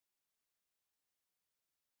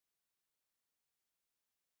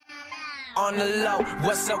On the low,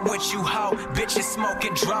 what's up with you, ho? Bitches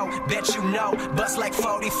smoking dro, bet you know. Bust like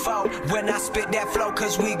 44 when I spit that flow,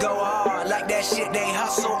 cause we go hard. Like that shit they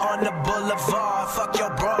hustle on the boulevard. Fuck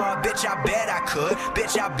your broad, bitch, I bet I could.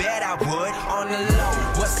 Bitch, I bet I would. On the low,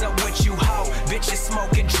 what's up with you, ho? Bitches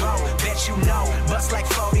smoking dro, bet you know. Bust like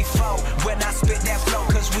 44 when I spit that flow,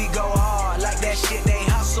 cause we go hard. Like that shit they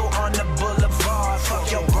hustle on the boulevard. Fuck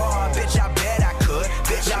your broad, bitch, I bet I could.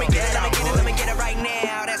 Bitch, I bet I would. Let me get it right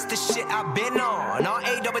now, that's the shit I've been on.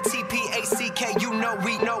 R-A-T-T-P-A-C-K, you know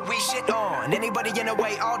we shit on. Anybody in the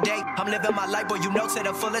way all day, I'm living my life, boy, you know to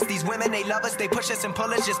the fullest. These women, they love us, they push us and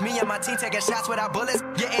pull us. Just me and my team taking shots without bullets.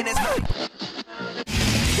 Yeah, and it's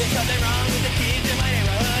there's something wrong with the kids in my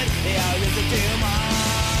neighborhood. They all listen too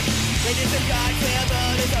much. They did some cocktails,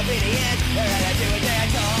 but it's obedience. They're ready to a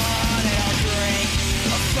dance on. They don't drink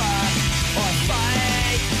or fuck or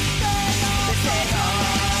fight. They stay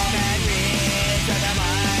home and read to their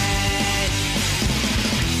mind.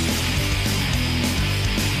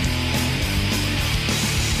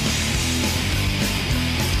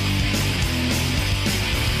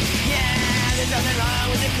 Yeah, there's nothing wrong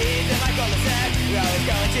with the kids in my cul-de-sac. We're always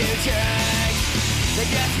going to church. They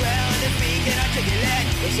dress well and they speak and articulate.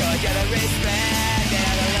 They show each other respect. They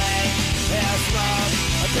have a lane, they have smoke,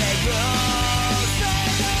 or break rules.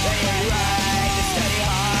 They ain't right, they study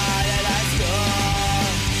hard at high school.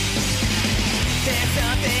 There's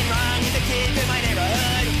something wrong with the kids in my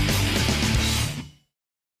neighborhood.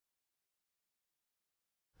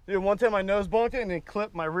 Dude, one time my nose bonked it and it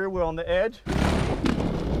clipped my rear wheel on the edge. Look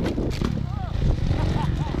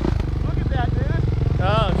at that, dude.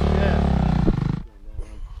 Oh, shit.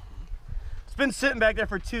 It's been sitting back there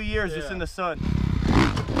for 2 years just in the sun.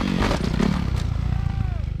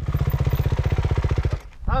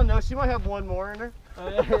 I don't know, she might have one more in her. Oh,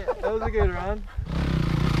 yeah, that was a good run.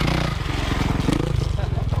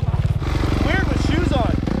 Weird with shoes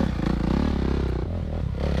on.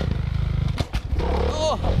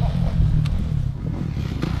 Oh.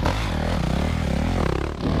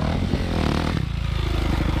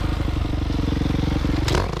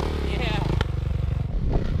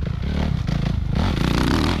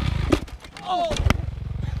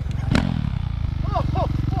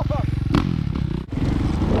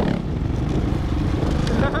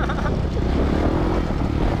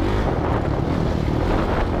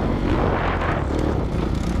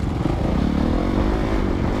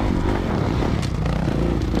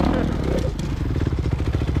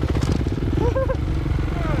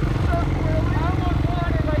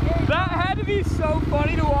 So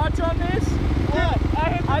funny to watch on this. What?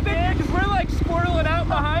 I think because we're like squirreling out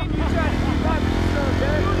behind you